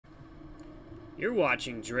You're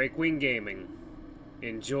watching Drakewing Gaming.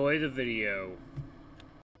 Enjoy the video.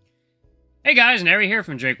 Hey guys, Nary here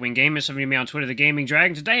from Drakewing Gaming. Some of you me on Twitter, the Gaming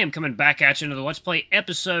Dragon. Today I'm coming back at you into the Let's Play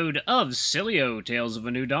episode of Sileo, Tales of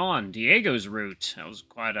a New Dawn, Diego's Route. That was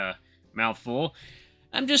quite a mouthful.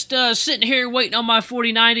 I'm just sitting here waiting on my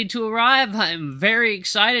 4090 to arrive. I'm very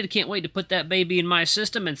excited. Can't wait to put that baby in my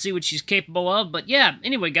system and see what she's capable of. But yeah,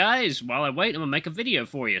 anyway guys, while I wait, I'm going to make a video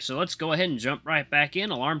for you. So let's go ahead and jump right back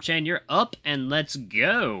in. Alarm chain, you're up, and let's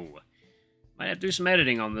go. Might have to do some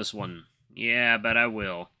editing on this one. Yeah, I bet I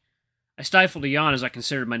will. I stifled a yawn as I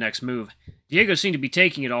considered my next move. Diego seemed to be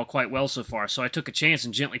taking it all quite well so far, so I took a chance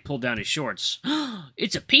and gently pulled down his shorts.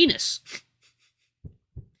 It's a penis!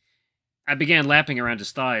 I began lapping around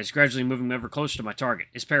his thighs, gradually moving ever closer to my target,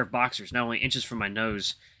 his pair of boxers, now only inches from my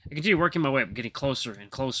nose. I continued working my way up, getting closer and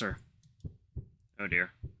closer. Oh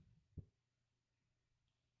dear.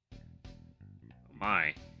 Oh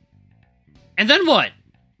my. And then what?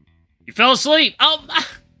 You fell asleep!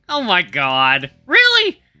 Oh my god.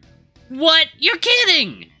 Really? What? You're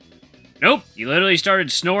kidding! Nope, you literally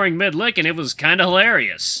started snoring mid-lick and it was kinda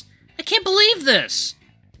hilarious. I can't believe this!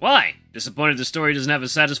 Why? Disappointed the story doesn't have a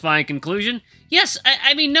satisfying conclusion? Yes,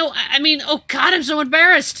 I mean, oh god, I'm so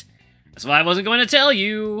embarrassed! That's why I wasn't going to tell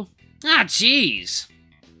you. Ah, jeez.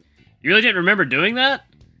 You really didn't remember doing that?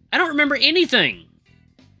 I don't remember anything.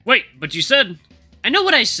 Wait, but you said... I know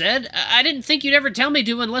what I said. I didn't think you'd ever tell me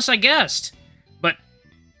to unless I guessed. But,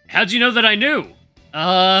 how'd you know that I knew?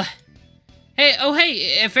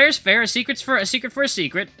 Hey, fair's fair, a secret for a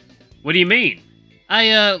secret. What do you mean?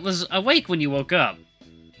 I, was awake when you woke up.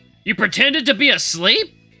 You pretended to be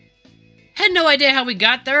asleep? Had no idea how we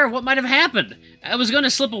got there or what might have happened. I was going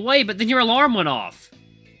to slip away, but then your alarm went off.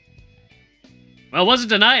 Well,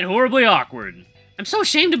 wasn't tonight horribly awkward? I'm so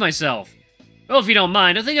ashamed of myself. Well, if you don't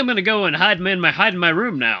mind, I think I'm going to go and hide in my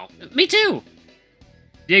room now. Me too.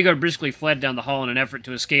 Diego briskly fled down the hall in an effort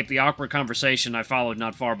to escape the awkward conversation I followed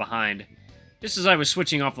not far behind. Just as I was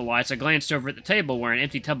switching off the lights, I glanced over at the table where an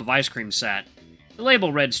empty tub of ice cream sat. The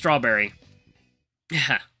label read strawberry.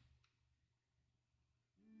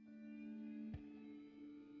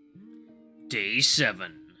 Day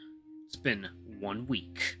 7. It's been 1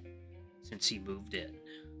 week since he moved in.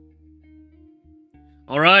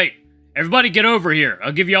 Alright, everybody get over here.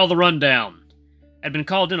 I'll give you all the rundown. I'd been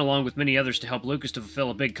called in along with many others to help Lucas to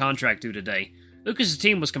fulfill a big contract due today. Lucas's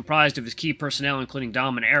team was comprised of his key personnel including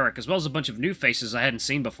Dom and Eric, as well as a bunch of new faces I hadn't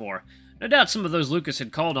seen before. No doubt some of those Lucas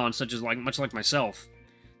had called on, much like myself.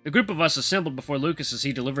 The group of us assembled before Lucas as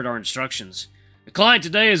he delivered our instructions. The client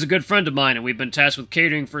today is a good friend of mine, and we've been tasked with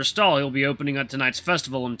catering for a stall he'll be opening at tonight's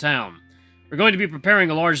festival in town. We're going to be preparing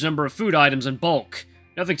a large number of food items in bulk.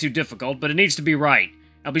 Nothing too difficult, but it needs to be right.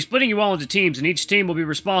 I'll be splitting you all into teams, and each team will be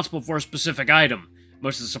responsible for a specific item.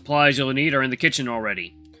 Most of the supplies you'll need are in the kitchen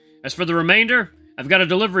already. As for the remainder, I've got a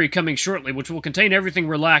delivery coming shortly, which will contain everything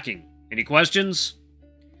we're lacking. Any questions?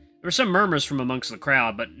 There were some murmurs from amongst the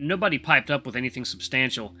crowd, but nobody piped up with anything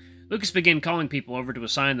substantial. Lucas began calling people over to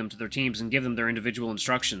assign them to their teams and give them their individual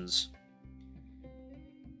instructions.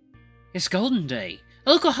 It's Golden Day,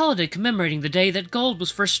 a local holiday commemorating the day that gold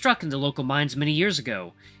was first struck in the local mines many years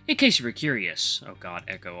ago. In case you were curious. Oh god,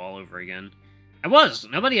 echo all over again. I was.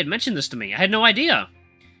 Nobody had mentioned this to me. I had no idea.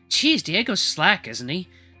 Jeez, Diego's slack, isn't he?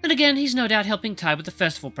 Then again, he's no doubt helping Ty with the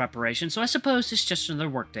festival preparation, so I suppose it's just another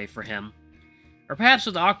workday for him. Or perhaps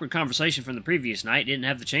with the awkward conversation from the previous night, he didn't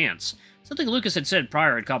have the chance. Something Lucas had said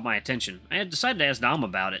prior had caught my attention. I had decided to ask Dom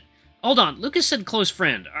about it. Hold on, Lucas said close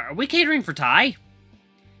friend. Are we catering for Ty?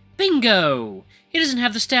 Bingo! He doesn't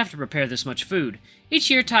have the staff to prepare this much food. Each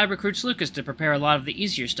year, Ty recruits Lucas to prepare a lot of the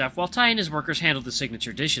easier stuff, while Ty and his workers handle the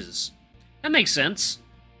signature dishes. That makes sense.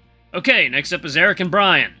 Okay, next up is Eric and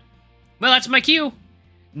Brian. Well, that's my cue.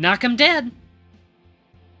 Knock 'em dead.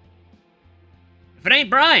 If it ain't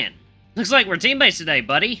Brian. Looks like we're teammates today,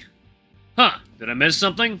 buddy. Huh, did I miss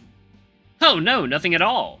something? Oh, no, nothing at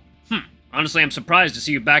all. Honestly, I'm surprised to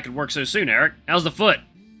see you back at work so soon, Eric. How's the foot?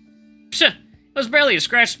 Psha, it was barely a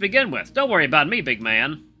scratch to begin with. Don't worry about me, big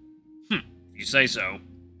man. If you say so.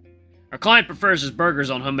 Our client prefers his burgers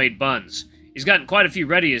on homemade buns. He's gotten quite a few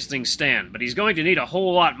ready as things stand, but he's going to need a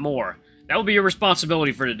whole lot more. That will be your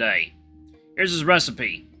responsibility for today. Here's his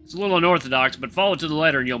recipe. It's a little unorthodox, but follow it to the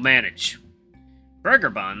letter and you'll manage. Burger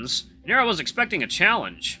buns? Here I was expecting a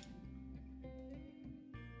challenge.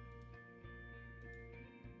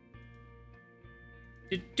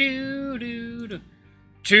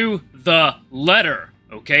 To the letter,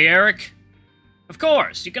 okay, Eric? Of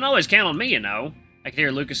course, you can always count on me, you know. I could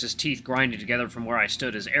hear Lucas's teeth grinding together from where I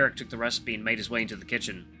stood as Eric took the recipe and made his way into the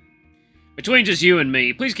kitchen. Between just you and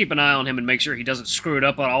me, please keep an eye on him and make sure he doesn't screw it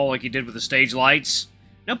up at all like he did with the stage lights.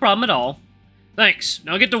 No problem at all. Thanks.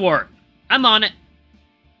 Now get to work. I'm on it.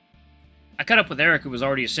 I caught up with Eric, who was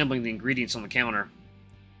already assembling the ingredients on the counter.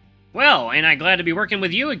 Well, ain't I glad to be working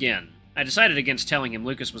with you again? I decided against telling him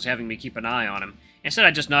Lucas was having me keep an eye on him. Instead,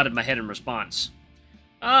 I just nodded my head in response.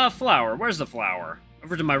 Flour. Where's the flour?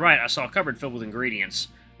 Over to my right, I saw a cupboard filled with ingredients.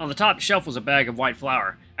 On the top shelf was a bag of white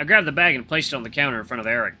flour. I grabbed the bag and placed it on the counter in front of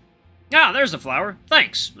Eric. Ah, there's the flour.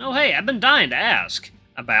 Thanks. Oh, hey, I've been dying to ask.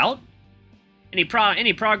 About? Any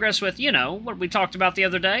progress with, you know, what we talked about the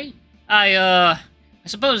other day? I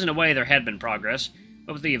suppose in a way there had been progress,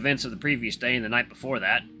 but with the events of the previous day and the night before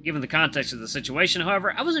that, given the context of the situation,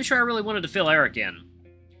 however, I wasn't sure I really wanted to fill Eric in.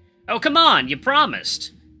 Oh, come on, you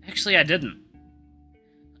promised. Actually, I didn't.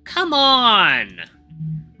 Come on!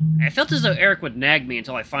 I felt as though Eric would nag me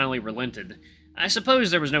until I finally relented. I suppose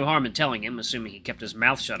there was no harm in telling him, assuming he kept his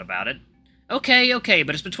mouth shut about it. Okay,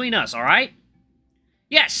 but it's between us, alright?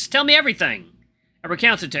 Yes, tell me everything! I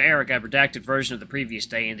recounted to Eric a redacted version of the previous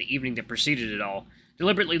day and the evening that preceded it all,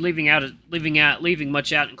 deliberately leaving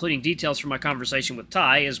much out, including details from my conversation with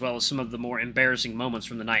Ty, as well as some of the more embarrassing moments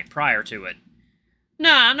from the night prior to it.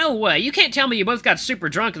 Nah, no way. You can't tell me you both got super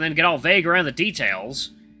drunk and then get all vague around the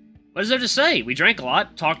details. What is there to say? We drank a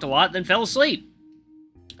lot, talked a lot, then fell asleep.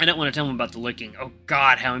 I don't want to tell him about the licking. Oh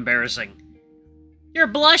god, how embarrassing. You're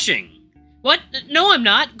blushing. What? No, I'm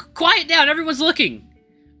not. Quiet down, everyone's looking.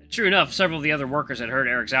 True enough, several of the other workers had heard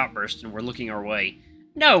Eric's outburst and were looking our way.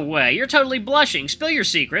 No way, you're totally blushing. Spill your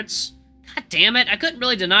secrets. God damn it, I couldn't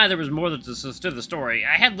really deny there was more to the story.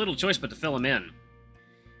 I had little choice but to fill him in.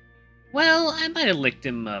 Well, I might have licked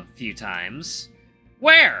him a few times.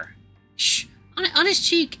 Where? Shh, on his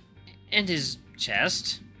cheek and his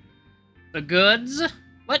chest. The goods?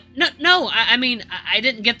 What? No, I mean, I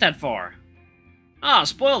didn't get that far. Ah,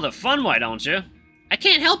 spoil the fun, why don't you? I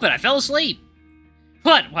can't help it, I fell asleep.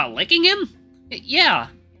 What, while licking him? Yeah.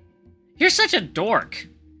 You're such a dork.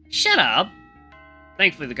 Shut up.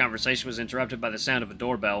 Thankfully, the conversation was interrupted by the sound of a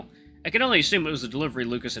doorbell. I could only assume it was the delivery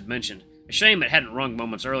Lucas had mentioned. A shame it hadn't rung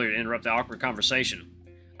moments earlier to interrupt the awkward conversation.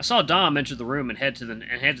 I saw Dom enter the room and head to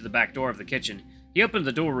the back door of the kitchen. He opened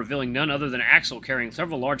the door, revealing none other than Axel carrying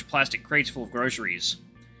several large plastic crates full of groceries.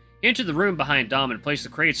 He entered the room behind Dom and placed the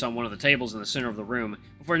crates on one of the tables in the center of the room,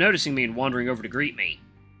 before noticing me and wandering over to greet me.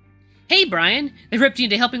 Hey, Brian! They ripped you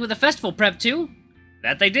into helping with the festival prep, too?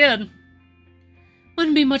 That they did.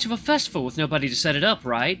 Wouldn't be much of a festival with nobody to set it up,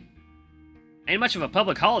 right? Ain't much of a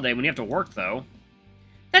public holiday when you have to work, though.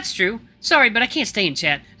 That's true. Sorry, but I can't stay in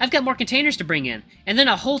chat. I've got more containers to bring in, and then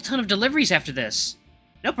a whole ton of deliveries after this.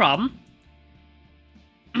 No problem.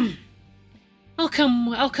 I'll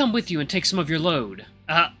come with you and take some of your load.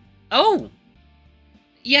 Oh!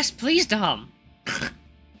 Yes, please, Dom.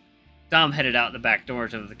 Dom headed out the back door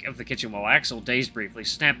of the kitchen while Axel, dazed briefly,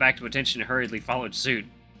 snapped back to attention and hurriedly followed suit.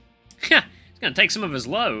 He's gonna take some of his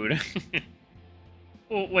load.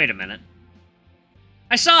 Well, wait a minute.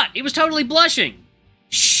 I saw it! He was totally blushing!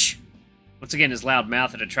 Shh! Once again, his loud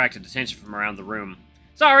mouth had attracted attention from around the room.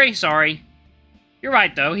 Sorry. You're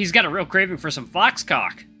right, though. He's got a real craving for some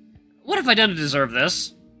foxcock. What have I done to deserve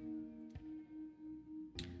this?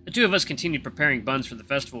 The two of us continued preparing buns for the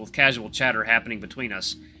festival with casual chatter happening between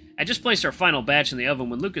us. I just placed our final batch in the oven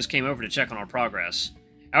when Lucas came over to check on our progress.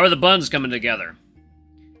 How are the buns coming together?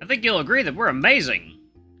 I think you'll agree that we're amazing.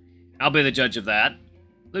 I'll be the judge of that.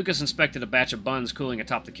 Lucas inspected a batch of buns cooling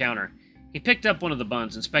atop the counter. He picked up one of the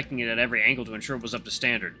buns, inspecting it at every angle to ensure it was up to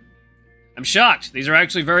standard. I'm shocked. These are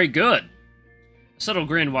actually very good. A subtle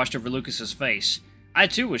grin washed over Lucas's face. I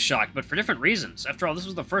too was shocked, but for different reasons. After all, this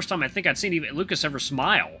was the first time I think I'd seen Lucas ever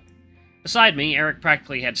smile. Beside me, Eric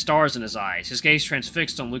practically had stars in his eyes, his gaze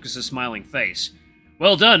transfixed on Lucas's smiling face.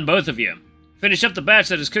 Well done, both of you. Finish up the batch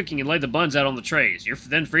that is cooking and lay the buns out on the trays. You're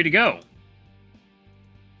then free to go.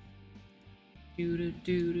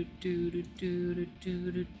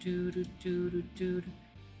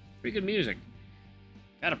 Pretty good music.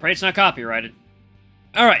 Gotta pray it's not copyrighted.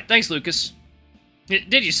 Alright, thanks, Lucas.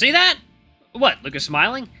 Did you see that? What, Lucas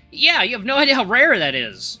smiling? Yeah, you have no idea how rare that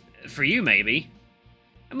is. For you, maybe.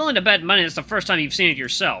 I'm willing to bet money that's the first time you've seen it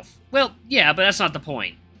yourself. Well, yeah, but that's not the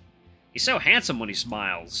point. He's so handsome when he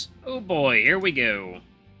smiles. Oh boy, here we go.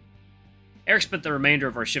 Eric spent the remainder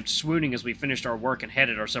of our shift swooning as we finished our work and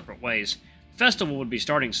headed our separate ways. The festival would be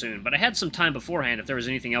starting soon, but I had some time beforehand if there was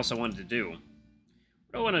anything else I wanted to do. What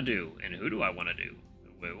do I want to do? And who do I want to do?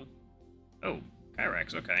 Who? Oh,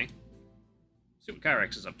 Kyrax, okay. See what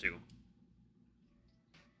Kyrax is up to.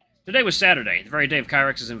 Today was Saturday, the very day of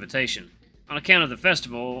Kyrax's invitation. On account of the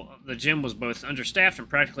festival, the gym was both understaffed and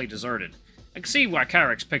practically deserted. I could see why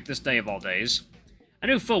Kyrex picked this day of all days. I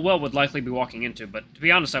knew full well would likely be walking into, but to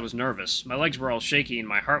be honest, I was nervous. My legs were all shaky and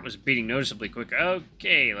my heart was beating noticeably quicker.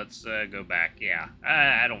 Okay, let's go back. Yeah,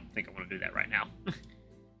 I don't think I want to do that right now.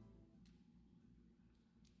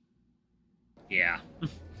 Yeah.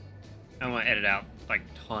 I want to edit out, like,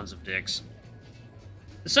 tons of dicks.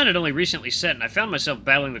 The sun had only recently set, and I found myself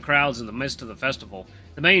battling the crowds in the midst of the festival.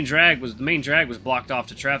 The main drag was blocked off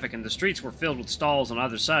to traffic, and the streets were filled with stalls on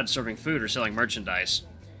either side serving food or selling merchandise.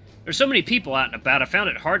 There were so many people out and about, I found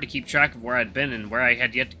it hard to keep track of where I'd been and where I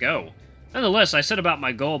had yet to go. Nonetheless, I set about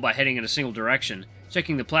my goal by heading in a single direction,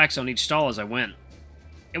 checking the plaques on each stall as I went.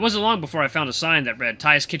 It wasn't long before I found a sign that read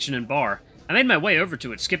Ty's Kitchen and Bar. I made my way over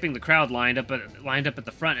to it, skipping the crowd lined up at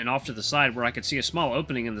the front and off to the side where I could see a small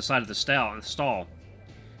opening in the side of the stall.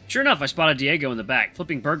 Sure enough, I spotted Diego in the back,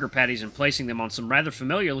 flipping burger patties and placing them on some rather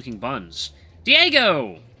familiar-looking buns.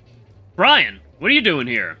 Diego! Brian, what are you doing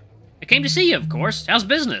here? I came to see you, of course. How's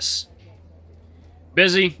business?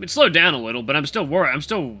 Busy. It slowed down a little, but I'm still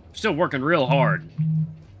working real hard.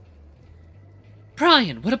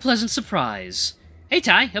 Brian, what a pleasant surprise. Hey,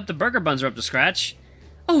 Ty, hope the burger buns are up to scratch.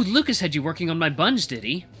 Oh, Lucas had you working on my buns, did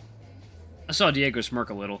he? I saw Diego smirk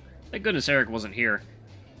a little. Thank goodness Eric wasn't here.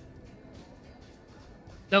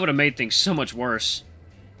 That would have made things so much worse.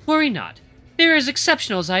 Worry not. They're as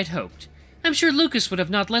exceptional as I'd hoped. I'm sure Lucas would have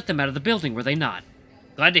not let them out of the building, were they not?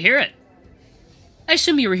 Glad to hear it. I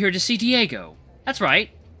assume you were here to see Diego. That's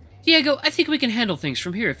right. Diego, I think we can handle things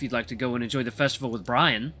from here if you'd like to go and enjoy the festival with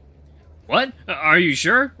Brian. What? Are you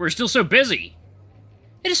sure? We're still so busy.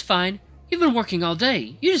 It is fine. You've been working all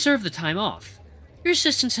day. You deserve the time off. Your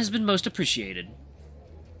assistance has been most appreciated.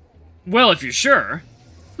 Well, if you're sure.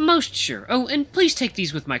 Most sure. Oh, and please take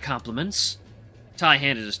these with my compliments. Ty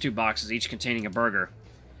handed us 2 boxes, each containing a burger.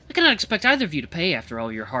 I cannot expect either of you to pay after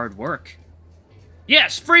all your hard work.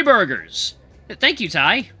 Yes, free burgers! Thank you,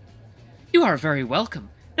 Ty. You are very welcome.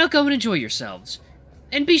 Now go and enjoy yourselves.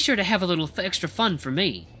 And be sure to have a little extra fun for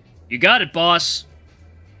me. You got it, boss.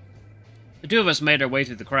 The 2 of us made our way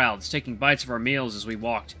through the crowds, taking bites of our meals as we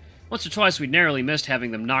walked. Once or twice we narrowly missed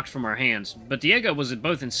having them knocked from our hands, but Diego was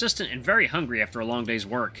both insistent and very hungry after a long day's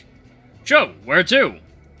work. So, where to?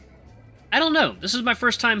 I don't know. This is my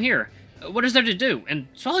first time here. What is there to do? And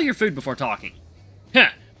swallow your food before talking.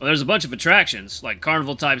 Heh. Well, there's a bunch of attractions, like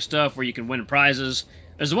carnival-type stuff where you can win prizes.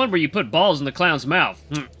 There's the one where you put balls in the clown's mouth.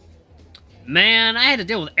 Man, I had to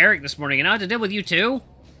deal with Eric this morning, and I had to deal with you too?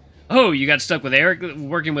 Oh, you got stuck with Eric,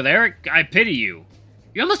 working with Eric? I pity you.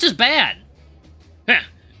 You're almost as bad. Heh.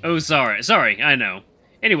 Oh, sorry, I know.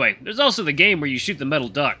 Anyway, there's also the game where you shoot the metal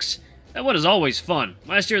ducks. That one is always fun.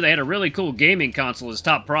 Last year they had a really cool gaming console as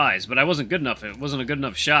top prize, but I wasn't good enough. It wasn't a good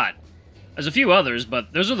enough shot. There's a few others,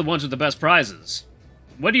 but those are the ones with the best prizes.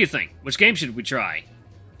 What do you think? Which game should we try?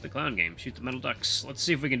 The clown game. Shoot the metal ducks. Let's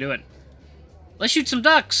see if we can do it. Let's shoot some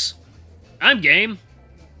ducks. I'm game.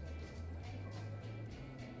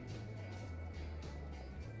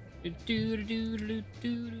 I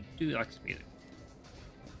like this music.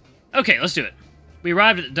 Okay, let's do it. We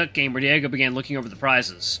arrived at the duck game where Diego began looking over the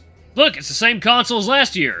prizes. Look, it's the same console as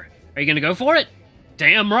last year. Are you gonna go for it?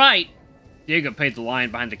 Damn right. Diego paid the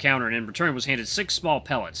lion behind the counter and in return was handed 6 small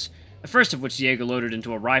pellets, the first of which Diego loaded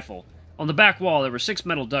into a rifle. On the back wall, there were 6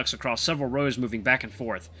 metal ducks across several rows moving back and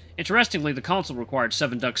forth. Interestingly, the console required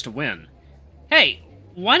 7 ducks to win. Hey,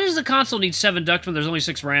 why does the console need 7 ducks when there's only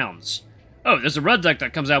 6 rounds? Oh, there's a red duck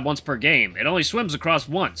that comes out once per game. It only swims across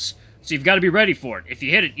once, so you've got to be ready for it. If you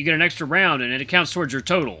hit it, you get an extra round, and it counts towards your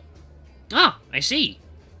total. Ah, I see.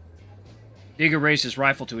 Diego raised his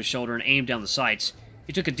rifle to his shoulder and aimed down the sights.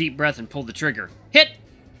 He took a deep breath and pulled the trigger. Hit!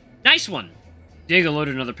 Nice one! Diego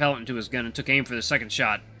loaded another pellet into his gun and took aim for the second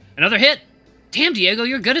shot. Another hit! Damn, Diego,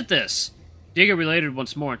 you're good at this! Diego reloaded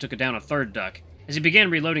once more and took down a third duck. As he began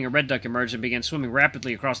reloading, a red duck emerged and began swimming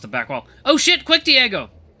rapidly across the back wall. Oh shit, quick, Diego!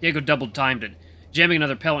 Diego double-timed it, jamming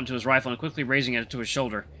another pellet into his rifle and quickly raising it to his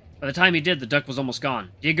shoulder. By the time he did, the duck was almost gone.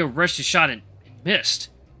 Diego rushed his shot and missed.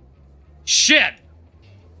 Shit!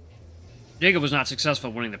 Diego was not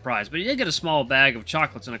successful winning the prize, but he did get a small bag of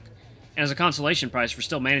chocolates and as a consolation prize for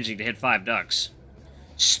still managing to hit 5 ducks.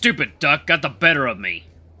 Stupid duck got the better of me.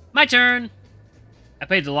 My turn! I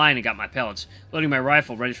paid the lion and got my pellets, loading my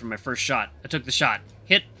rifle ready for my first shot. I took the shot.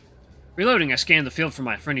 Hit. Reloading, I scanned the field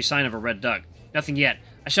for any sign of a red duck. Nothing yet.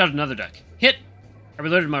 I shot another duck. Hit! I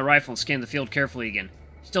reloaded my rifle and scanned the field carefully again.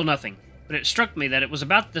 Still nothing, but it struck me that it was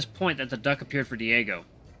about this point that the duck appeared for Diego.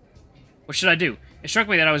 What should I do? It struck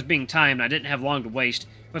me that I was being timed and I didn't have long to waste,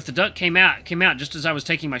 but if the duck came out just as I was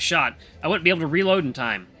taking my shot, I wouldn't be able to reload in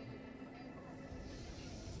time.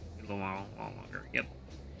 A little while longer, yep.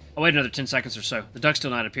 I waited another 10 seconds or so. The duck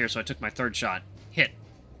still not appear, so I took my third shot. Hit.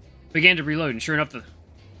 Began to reload, and sure enough, the...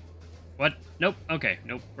 What? Nope. Okay.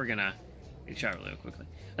 Nope. We're gonna... Take a shot real quickly.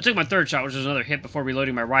 I took my third shot, which was another hit, before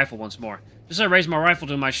reloading my rifle once more. Just as I raised my rifle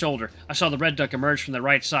to my shoulder, I saw the red duck emerge from the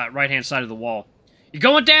right-hand side of the wall. You're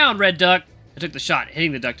going down, red duck! I took the shot,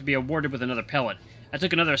 hitting the duck to be awarded with another pellet. I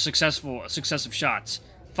took another successive shots.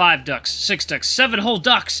 5 ducks, 6 ducks, 7 whole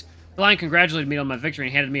ducks! The lion congratulated me on my victory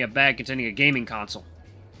and handed me a bag containing a gaming console.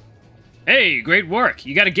 Hey, great work!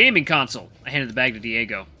 You got a gaming console! I handed the bag to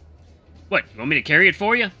Diego. What, you want me to carry it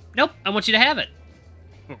for you? Nope, I want you to have it.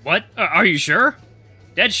 What? Are you sure?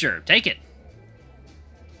 Dead sure. Take it.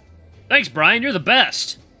 Thanks, Brian. You're the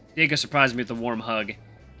best. Diego surprised me with a warm hug.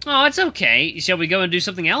 Oh, it's okay. Shall we go and do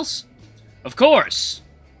something else? Of course.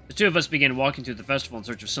 The two of us began walking through the festival in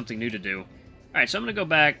search of something new to do. Alright, so I'm going to go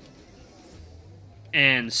back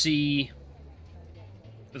and see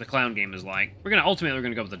what the clown game is like. Ultimately, we're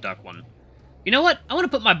going to go with the duck one. You know what? I want to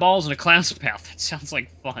put my balls in a clown's mouth. That sounds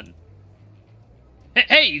like fun.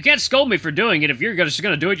 Hey, you can't scold me for doing it if you're just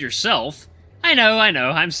going to do it yourself. I know,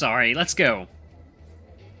 I'm sorry. Let's go.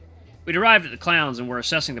 We'd arrived at the clowns and were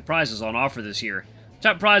assessing the prizes on offer this year.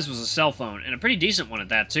 Top prize was a cell phone, and a pretty decent one at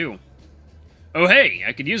that, too. Oh, hey,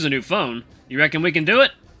 I could use a new phone. You reckon we can do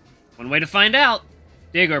it? One way to find out.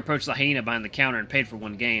 Diego approached the hyena behind the counter and paid for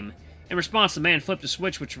one game. In response, the man flipped a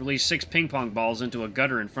switch which released 6 ping-pong balls into a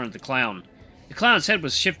gutter in front of the clown. The clown's head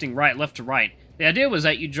was shifting left to right. The idea was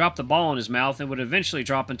that you'd drop the ball in his mouth and would eventually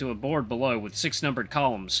drop into a board below with 6 numbered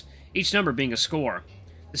columns, each number being a score.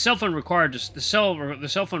 The cell phone required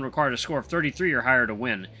a score of 33 or higher to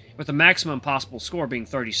win, with the maximum possible score being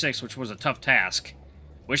 36, which was a tough task.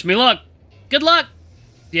 Wish me luck! Good luck!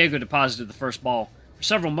 Diego deposited the first ball. For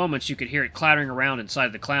several moments, you could hear it clattering around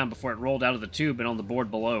inside the clown before it rolled out of the tube and on the board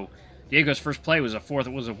below. Diego's first play was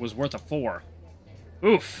worth a 4.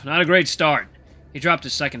 Oof, not a great start. He dropped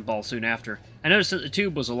his second ball soon after. I noticed that the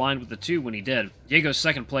tube was aligned with the 2 when he did. Diego's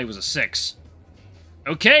second play was a 6.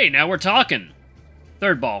 Okay, now we're talking!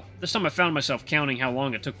 Third ball. This time I found myself counting how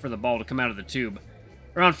long it took for the ball to come out of the tube.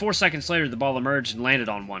 Around 4 seconds later, the ball emerged and landed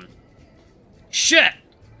on one. Shit!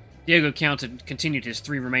 Diego continued his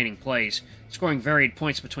 3 remaining plays, scoring varied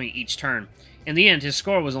points between each turn. In the end, his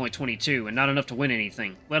score was only 22, and not enough to win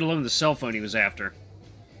anything, let alone the cell phone he was after.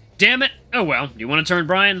 Damn it! Oh well, do you want to turn,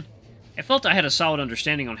 Brian? I felt I had a solid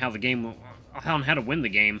understanding on how to win the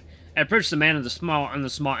game. I approached the man in the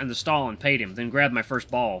stall and paid him, then grabbed my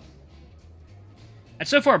first ball. I'd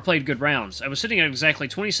so far played good rounds. I was sitting at exactly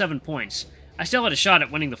 27 points. I still had a shot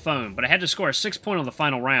at winning the phone, but I had to score a 6 point on the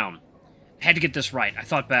final round. I had to get this right. I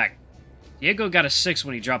thought back. Diego got a 6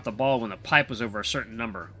 when he dropped the ball when the pipe was over a certain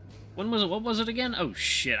number. When was it? What was it again? Oh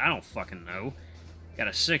shit, I don't fucking know. Got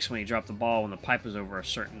a 6 when he dropped the ball when the pipe was over a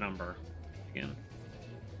certain number. Again.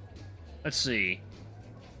 Let's see.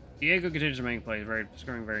 Diego continues to make plays,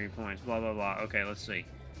 scoring varied points. Blah blah blah. Okay, let's see.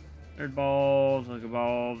 Third ball, second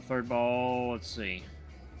ball, third ball. Let's see.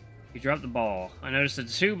 He dropped the ball. I noticed that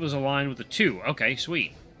the tube was aligned with the 2. Okay,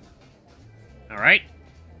 sweet. Alright.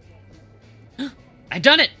 I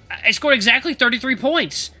done it! I scored exactly 33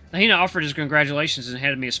 points! The hyena offered his congratulations and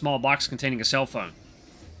handed me a small box containing a cell phone.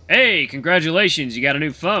 Hey, congratulations, you got a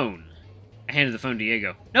new phone. I handed the phone to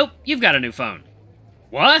Diego. Nope, you've got a new phone.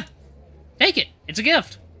 What? Take it. It's a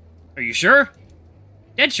gift. Are you sure?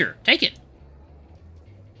 Dead sure. Take it.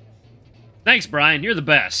 Thanks, Brian. You're the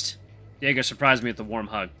best. Diego surprised me with a warm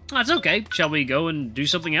hug. Oh, that's okay. Shall we go and do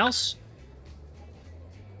something else?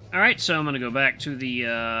 Alright, so I'm going to go back to the,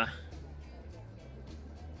 let's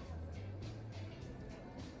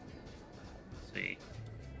see.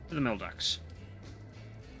 To the mill ducks.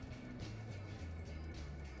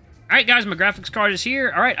 Alright, guys, my graphics card is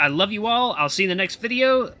here. Alright, I love you all. I'll see you in the next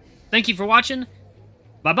video. Thank you for watching.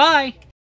 Bye-bye.